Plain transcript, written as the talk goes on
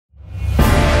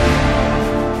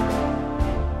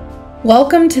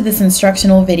Welcome to this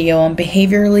instructional video on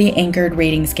behaviorally anchored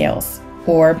rating scales,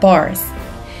 or BARS.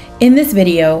 In this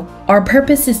video, our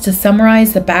purpose is to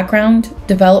summarize the background,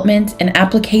 development, and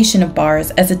application of BARS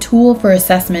as a tool for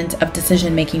assessment of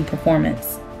decision-making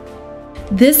performance.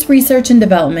 This research and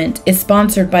development is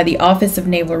sponsored by the Office of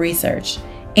Naval Research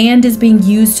and is being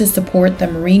used to support the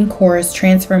Marine Corps'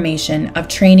 transformation of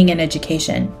training and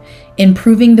education,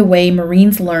 improving the way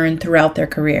Marines learn throughout their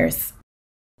careers.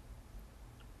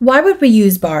 Why would we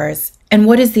use BARS, and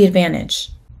what is the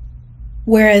advantage?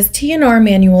 Whereas T&R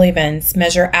manual events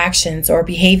measure actions or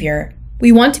behavior,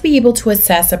 we want to be able to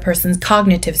assess a person's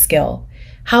cognitive skill,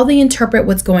 how they interpret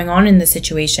what's going on in the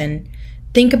situation,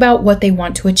 think about what they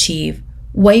want to achieve,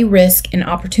 weigh risk and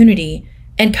opportunity,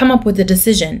 and come up with a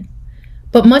decision.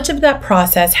 But much of that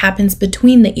process happens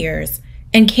between the ears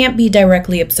and can't be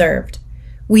directly observed.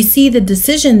 We see the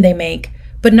decision they make,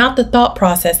 but not the thought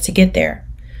process to get there.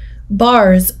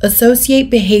 BARS associate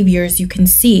behaviors you can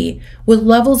see with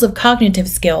levels of cognitive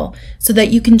skill so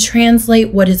that you can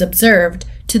translate what is observed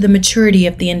to the maturity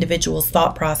of the individual's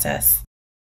thought process.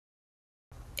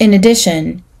 In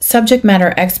addition, subject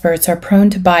matter experts are prone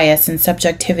to bias and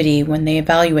subjectivity when they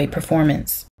evaluate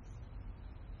performance.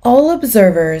 All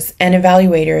observers and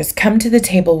evaluators come to the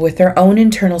table with their own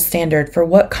internal standard for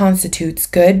what constitutes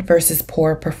good versus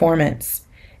poor performance.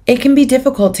 It can be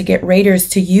difficult to get raters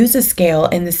to use a scale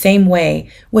in the same way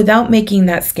without making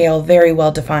that scale very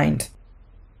well defined.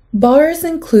 BARS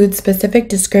include specific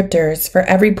descriptors for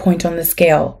every point on the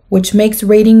scale, which makes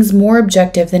ratings more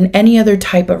objective than any other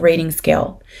type of rating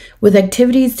scale. With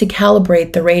activities to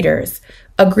calibrate the raters,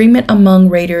 agreement among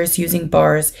raters using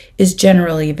BARS is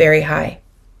generally very high.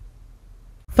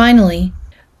 Finally,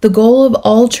 the goal of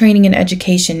all training and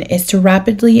education is to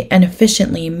rapidly and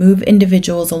efficiently move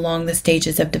individuals along the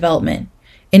stages of development.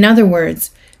 In other words,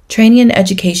 training and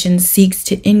education seeks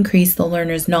to increase the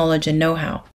learner's knowledge and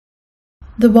know-how.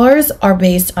 The BARS are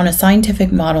based on a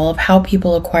scientific model of how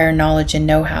people acquire knowledge and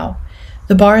know-how.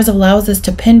 The BARS allows us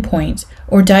to pinpoint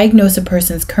or diagnose a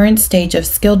person's current stage of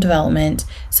skill development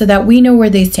so that we know where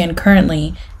they stand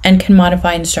currently and can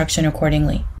modify instruction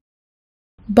accordingly.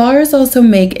 BARS also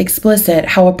make explicit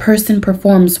how a person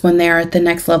performs when they are at the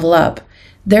next level up,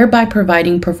 thereby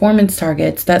providing performance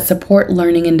targets that support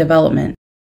learning and development.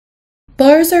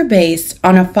 BARS are based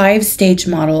on a 5-stage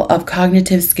model of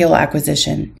cognitive skill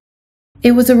acquisition.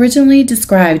 It was originally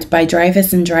described by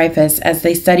Dreyfus and Dreyfus as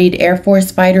they studied Air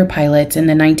Force fighter pilots in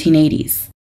the 1980s.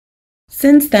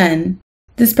 Since then,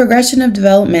 this progression of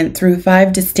development through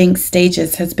 5 distinct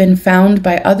stages has been found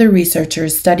by other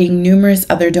researchers studying numerous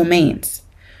other domains.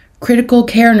 Critical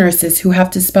care nurses who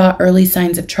have to spot early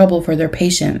signs of trouble for their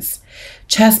patients,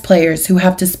 chess players who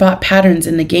have to spot patterns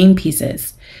in the game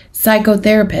pieces,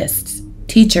 psychotherapists,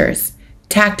 teachers,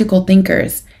 tactical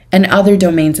thinkers, and other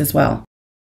domains as well.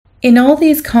 In all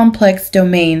these complex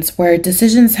domains where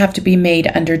decisions have to be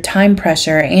made under time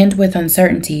pressure and with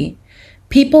uncertainty,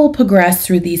 people progress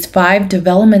through these 5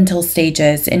 developmental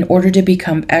stages in order to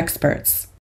become experts.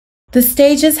 The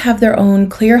stages have their own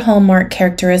clear hallmark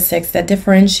characteristics that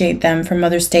differentiate them from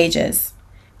other stages.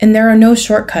 And there are no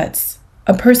shortcuts.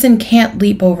 A person can't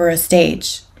leap over a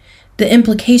stage. The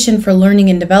implication for learning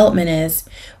and development is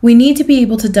we need to be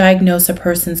able to diagnose a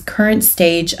person's current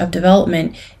stage of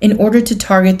development in order to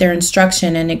target their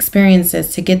instruction and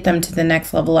experiences to get them to the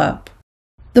next level up.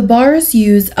 The BARS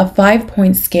use a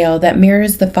 5-point scale that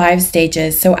mirrors the 5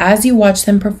 stages, so as you watch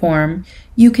them perform,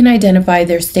 you can identify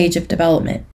their stage of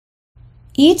development.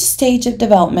 Each stage of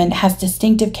development has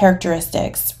distinctive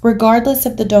characteristics, regardless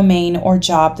of the domain or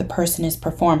job the person is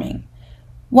performing.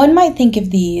 One might think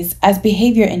of these as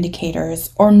behavior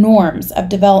indicators or norms of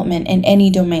development in any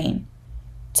domain.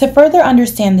 To further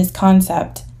understand this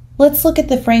concept, let's look at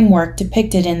the framework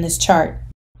depicted in this chart.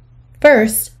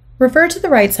 First, refer to the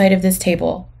right side of this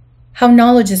table. How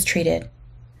knowledge is treated.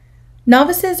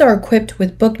 Novices are equipped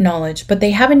with book knowledge, but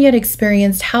they haven't yet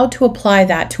experienced how to apply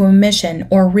that to a mission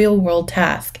or real-world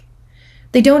task.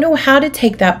 They don't know how to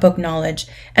take that book knowledge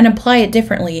and apply it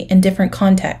differently in different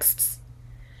contexts.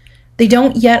 They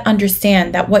don't yet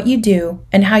understand that what you do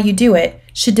and how you do it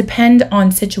should depend on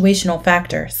situational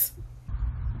factors.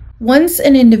 Once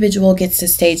an individual gets to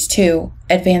stage 2,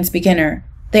 advanced beginner,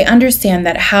 they understand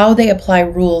that how they apply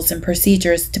rules and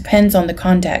procedures depends on the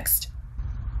context.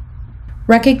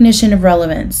 Recognition of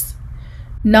relevance.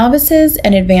 Novices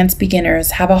and advanced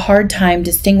beginners have a hard time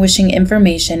distinguishing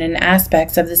information and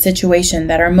aspects of the situation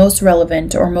that are most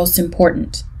relevant or most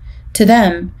important. To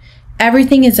them,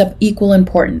 everything is of equal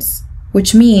importance,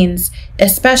 which means,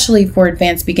 especially for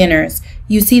advanced beginners,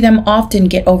 you see them often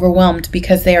get overwhelmed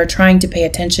because they are trying to pay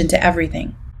attention to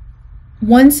everything.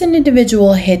 Once an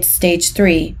individual hits stage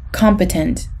 3,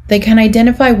 competent, they can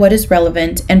identify what is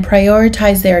relevant and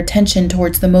prioritize their attention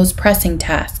towards the most pressing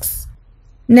tasks.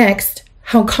 Next,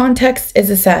 how context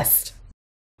is assessed.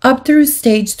 Up through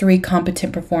stage 3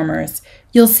 competent performers,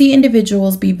 you'll see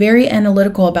individuals be very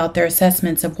analytical about their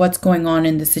assessments of what's going on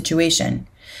in the situation.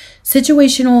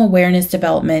 Situational awareness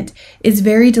development is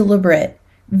very deliberate,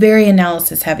 very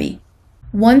analysis heavy.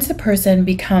 Once a person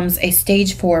becomes a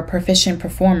stage 4 proficient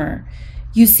performer,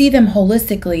 you see them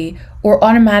holistically or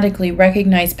automatically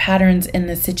recognize patterns in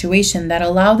the situation that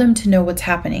allow them to know what's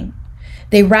happening.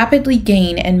 They rapidly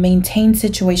gain and maintain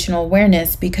situational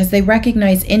awareness because they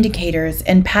recognize indicators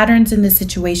and patterns in the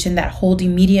situation that hold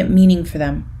immediate meaning for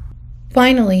them.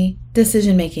 Finally,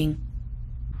 decision making.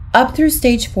 Up through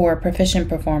stage 4 proficient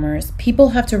performers, people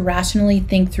have to rationally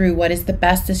think through what is the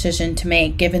best decision to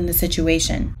make given the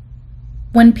situation.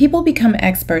 When people become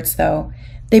experts, though,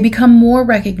 they become more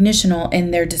recognitional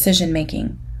in their decision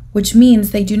making, which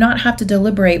means they do not have to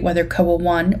deliberate whether COA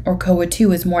 1 or COA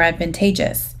 2 is more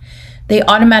advantageous. They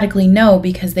automatically know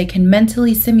because they can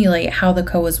mentally simulate how the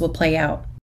COAs will play out.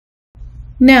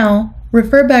 Now,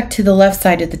 refer back to the left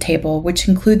side of the table, which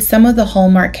includes some of the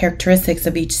hallmark characteristics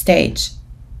of each stage.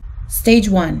 Stage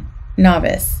 1,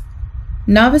 Novice.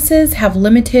 Novices have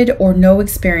limited or no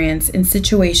experience in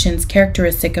situations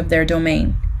characteristic of their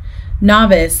domain.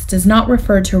 Novice does not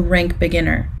refer to rank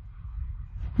beginner.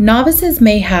 Novices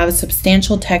may have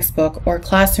substantial textbook or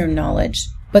classroom knowledge,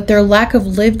 but their lack of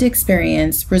lived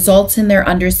experience results in their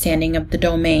understanding of the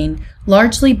domain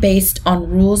largely based on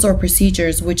rules or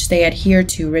procedures which they adhere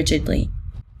to rigidly.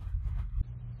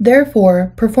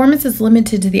 Therefore, performance is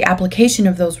limited to the application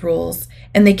of those rules,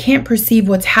 and they can't perceive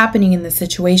what's happening in the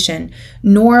situation,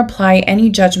 nor apply any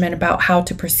judgment about how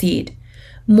to proceed.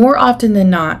 More often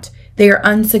than not, they are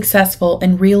unsuccessful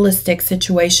in realistic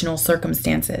situational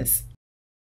circumstances.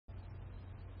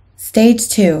 Stage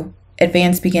 2,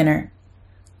 Advanced Beginner.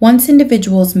 Once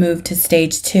individuals move to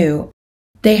Stage 2,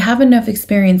 they have enough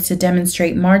experience to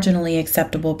demonstrate marginally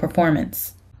acceptable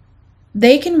performance.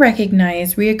 They can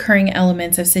recognize recurring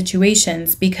elements of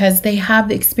situations because they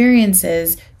have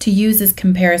experiences to use as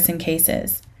comparison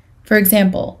cases. For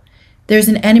example, there's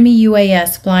an enemy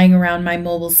UAS flying around my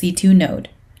mobile C2 node.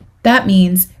 That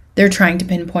means they're trying to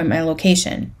pinpoint my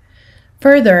location.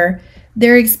 Further,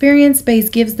 their experience base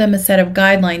gives them a set of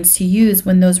guidelines to use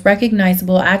when those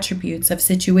recognizable attributes of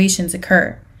situations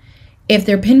occur. If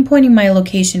they're pinpointing my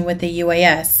location with a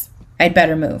UAS, I'd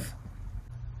better move.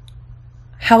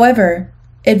 However,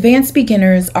 advanced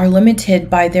beginners are limited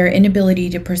by their inability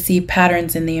to perceive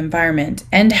patterns in the environment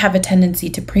and have a tendency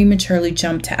to prematurely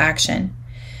jump to action.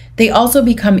 They also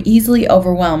become easily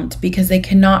overwhelmed because they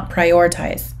cannot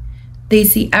prioritize. They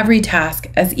see every task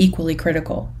as equally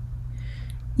critical.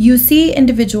 You see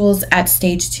individuals at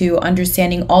Stage 2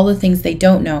 understanding all the things they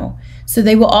don't know, so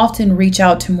they will often reach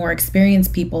out to more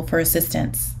experienced people for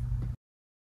assistance.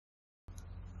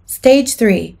 Stage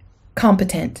 3,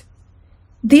 Competent.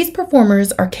 These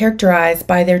performers are characterized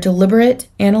by their deliberate,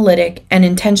 analytic, and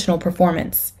intentional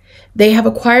performance. They have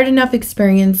acquired enough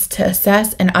experience to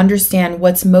assess and understand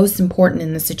what's most important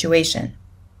in the situation.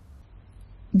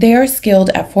 They are skilled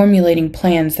at formulating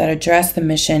plans that address the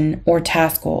mission or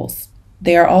task goals.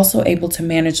 They are also able to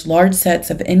manage large sets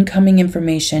of incoming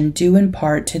information due in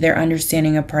part to their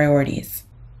understanding of priorities.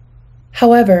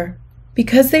 However,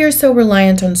 because they are so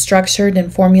reliant on structured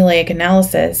and formulaic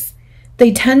analysis,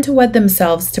 they tend to wed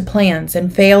themselves to plans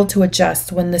and fail to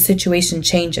adjust when the situation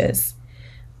changes.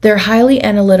 Their highly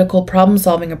analytical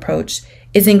problem-solving approach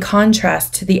is in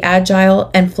contrast to the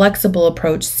agile and flexible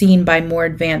approach seen by more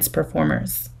advanced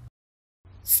performers.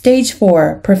 Stage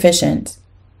 4, Proficient.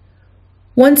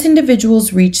 Once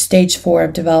individuals reach Stage 4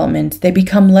 of development, they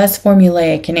become less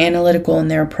formulaic and analytical in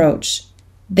their approach.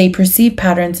 They perceive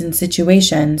patterns in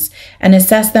situations and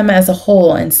assess them as a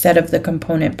whole instead of the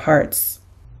component parts.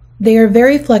 They are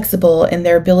very flexible in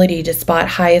their ability to spot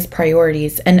highest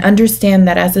priorities and understand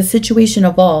that as a situation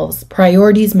evolves,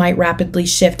 priorities might rapidly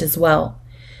shift as well.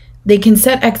 They can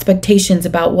set expectations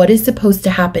about what is supposed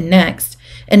to happen next,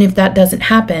 and if that doesn't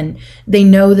happen, they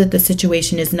know that the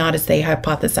situation is not as they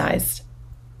hypothesized.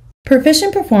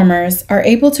 Proficient performers are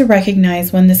able to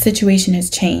recognize when the situation has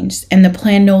changed and the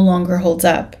plan no longer holds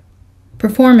up.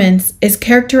 Performance is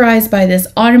characterized by this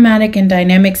automatic and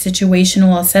dynamic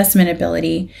situational assessment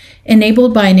ability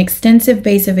enabled by an extensive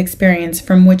base of experience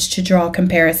from which to draw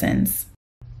comparisons.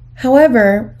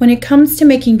 However, when it comes to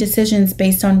making decisions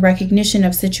based on recognition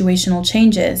of situational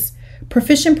changes,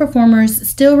 proficient performers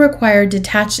still require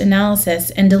detached analysis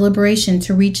and deliberation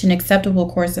to reach an acceptable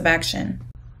course of action.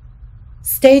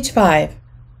 Stage 5,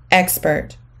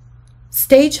 Expert.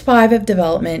 Stage 5 of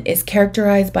development is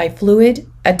characterized by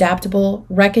fluid, adaptable,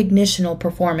 recognitional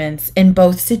performance in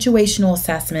both situational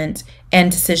assessment and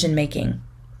decision making.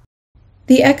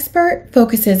 The expert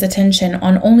focuses attention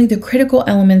on only the critical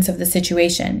elements of the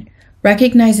situation,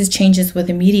 recognizes changes with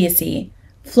immediacy,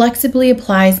 flexibly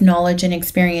applies knowledge and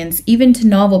experience even to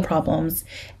novel problems,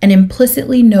 and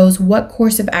implicitly knows what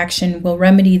course of action will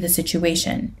remedy the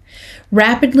situation,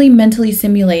 rapidly mentally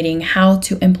simulating how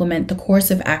to implement the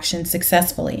course of action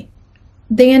successfully.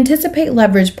 They anticipate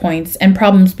leverage points and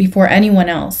problems before anyone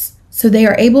else, so they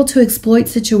are able to exploit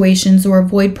situations or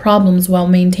avoid problems while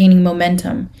maintaining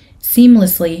momentum,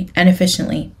 seamlessly and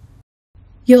efficiently.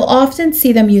 You'll often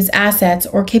see them use assets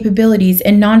or capabilities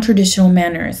in non-traditional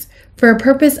manners, for a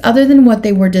purpose other than what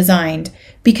they were designed,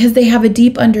 because they have a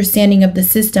deep understanding of the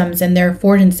systems and their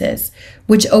affordances,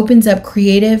 which opens up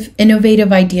creative,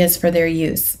 innovative ideas for their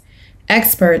use.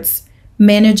 Experts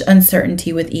manage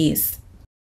uncertainty with ease.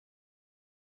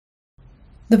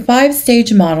 The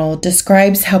 5-stage model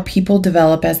describes how people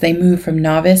develop as they move from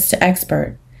novice to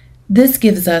expert. This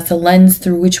gives us a lens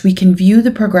through which we can view the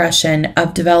progression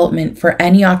of development for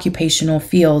any occupational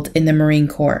field in the Marine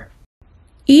Corps.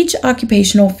 Each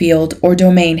occupational field or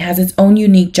domain has its own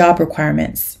unique job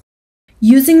requirements.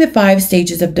 Using the 5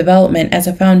 stages of development as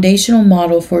a foundational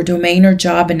model for domain or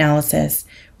job analysis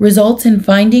results in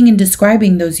finding and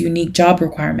describing those unique job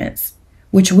requirements,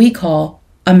 which we call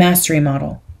a mastery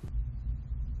model.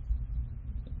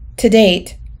 To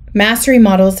date, mastery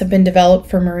models have been developed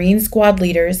for Marine squad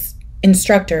leaders,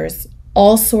 instructors,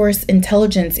 all-source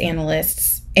intelligence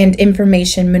analysts, and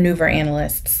information maneuver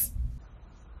analysts.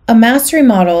 A mastery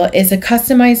model is a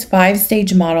customized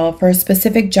 5-stage model for a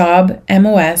specific job,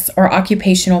 MOS, or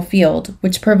occupational field,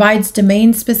 which provides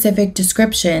domain-specific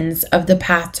descriptions of the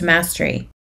path to mastery.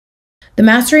 The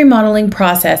mastery modeling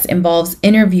process involves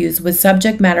interviews with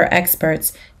subject matter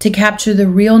experts to capture the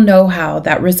real know-how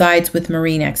that resides with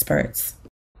Marine experts.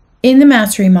 In the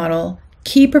mastery model,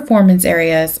 key performance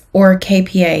areas, or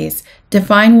KPAs,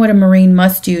 define what a Marine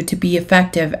must do to be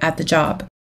effective at the job.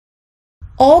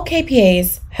 All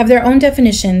KPAs have their own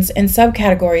definitions and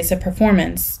subcategories of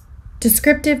performance.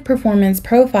 Descriptive performance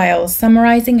profiles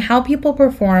summarizing how people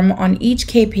perform on each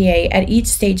KPA at each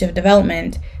stage of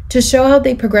development to show how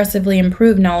they progressively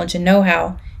improve knowledge and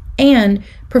know-how, and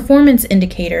performance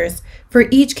indicators for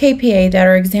each KPA that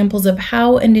are examples of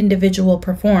how an individual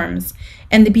performs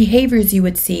and the behaviors you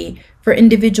would see for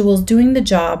individuals doing the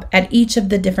job at each of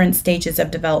the different stages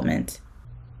of development.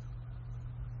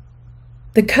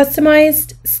 The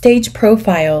customized stage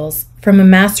profiles from a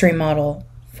mastery model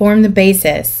form the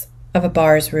basis of a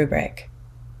BARS rubric.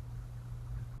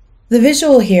 The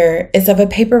visual here is of a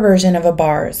paper version of a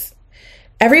BARS.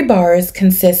 Every BARS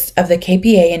consists of the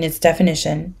KPA and its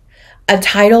definition, a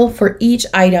title for each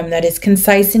item that is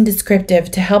concise and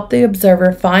descriptive to help the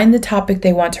observer find the topic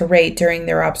they want to rate during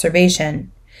their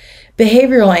observation,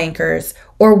 behavioral anchors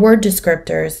or word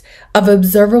descriptors of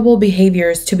observable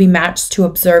behaviors to be matched to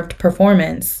observed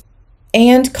performance,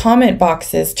 and comment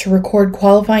boxes to record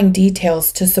qualifying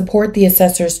details to support the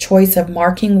assessor's choice of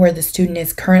marking where the student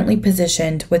is currently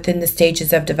positioned within the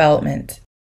stages of development.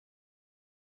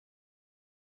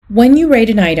 When you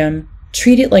rate an item,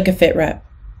 treat it like a fit rep.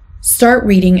 Start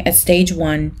reading at stage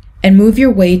 1 and move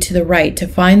your way to the right to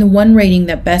find the one rating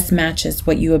that best matches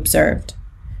what you observed.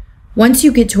 Once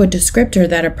you get to a descriptor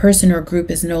that a person or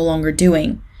group is no longer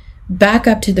doing, back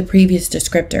up to the previous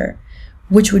descriptor,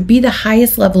 which would be the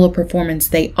highest level of performance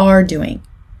they are doing.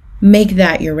 Make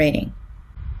that your rating.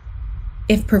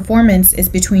 If performance is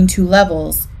between 2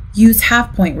 levels, use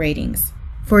half-point ratings.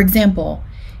 For example,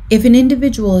 if an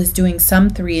individual is doing some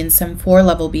 3 and some 4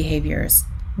 level behaviors,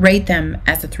 rate them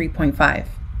as a 3.5.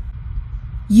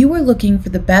 You are looking for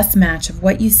the best match of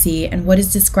what you see and what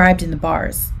is described in the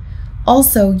BARS.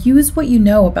 Also, use what you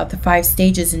know about the 5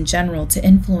 stages in general to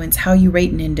influence how you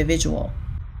rate an individual.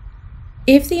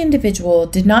 If the individual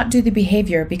did not do the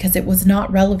behavior because it was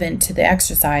not relevant to the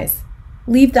exercise,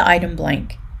 leave the item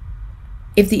blank.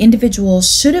 If the individual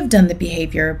should have done the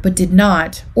behavior but did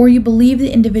not, or you believe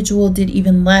the individual did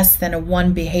even less than a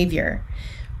 1 behavior,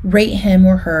 rate him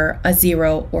or her a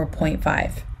 0 or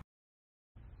 0.5.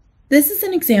 This is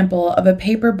an example of a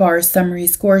paper BARS summary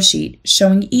score sheet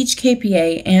showing each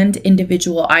KPA and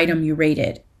individual item you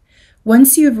rated.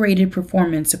 Once you have rated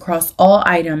performance across all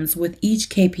items with each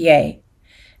KPA,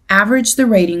 average the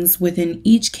ratings within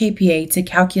each KPA to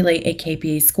calculate a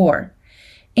KPA score,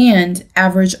 and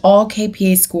average all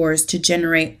KPA scores to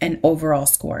generate an overall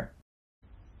score.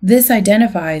 This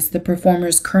identifies the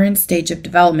performer's current stage of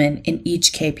development in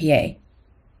each KPA.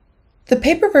 The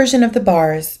paper version of the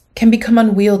BARS can become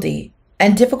unwieldy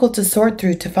and difficult to sort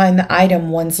through to find the item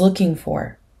one's looking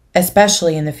for,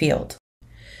 especially in the field.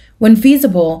 When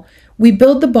feasible, we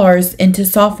build the bars into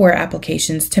software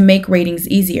applications to make ratings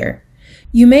easier.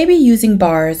 You may be using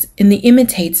bars in the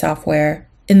Imitate software,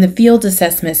 in the Field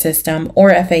Assessment System or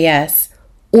FAS,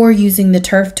 or using the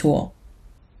TURF tool.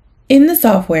 In the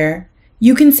software,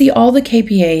 you can see all the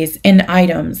KPAs and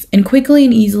items and quickly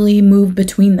and easily move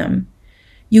between them.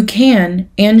 You can,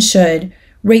 and should,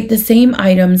 rate the same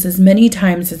items as many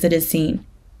times as it is seen.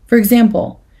 For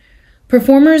example,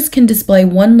 performers can display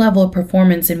one level of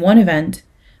performance in one event,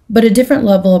 but a different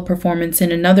level of performance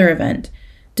in another event,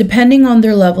 depending on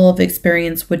their level of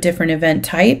experience with different event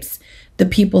types, the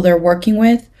people they're working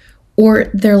with, or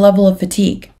their level of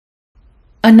fatigue.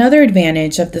 Another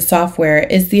advantage of the software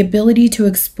is the ability to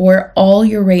export all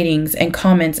your ratings and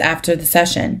comments after the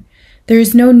session. There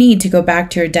is no need to go back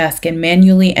to your desk and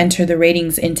manually enter the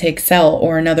ratings into Excel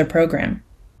or another program.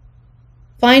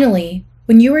 Finally,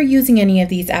 when you are using any of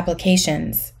these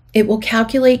applications, it will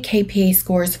calculate KPA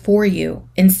scores for you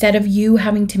instead of you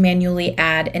having to manually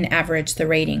add and average the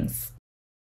ratings.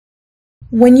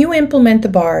 When you implement the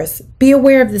bars, be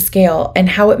aware of the scale and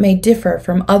how it may differ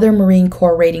from other Marine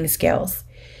Corps rating scales.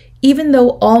 Even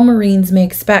though all Marines may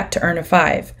expect to earn a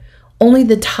 5, only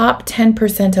the top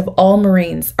 10% of all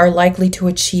Marines are likely to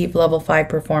achieve level 5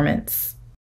 performance.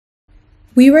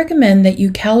 We recommend that you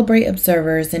calibrate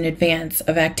observers in advance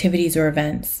of activities or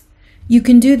events. You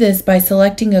can do this by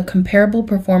selecting a comparable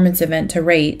performance event to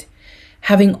rate,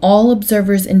 having all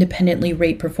observers independently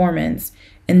rate performance,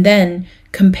 and then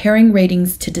comparing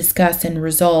ratings to discuss and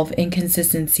resolve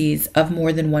inconsistencies of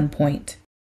more than 1 point.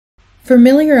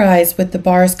 Familiarize with the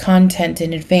bar's content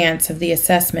in advance of the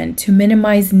assessment to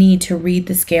minimize need to read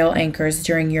the scale anchors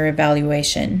during your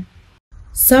evaluation.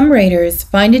 Some raters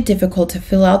find it difficult to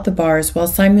fill out the bars while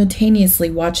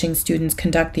simultaneously watching students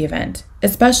conduct the event,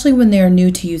 especially when they are new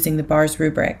to using the bars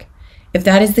rubric. If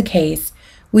that is the case,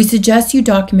 we suggest you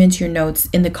document your notes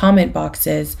in the comment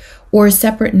boxes or a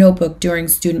separate notebook during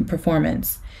student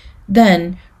performance.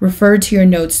 Then, refer to your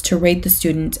notes to rate the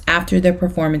student after their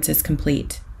performance is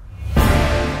complete.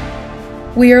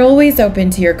 We are always open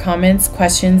to your comments,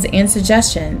 questions, and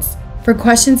suggestions. For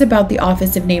questions about the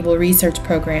Office of Naval Research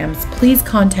Programs, please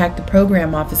contact the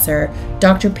Program Officer,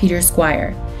 Dr. Peter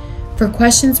Squire. For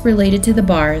questions related to the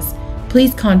bars,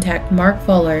 please contact Mark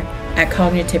Fuller at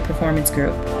Cognitive Performance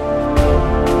Group.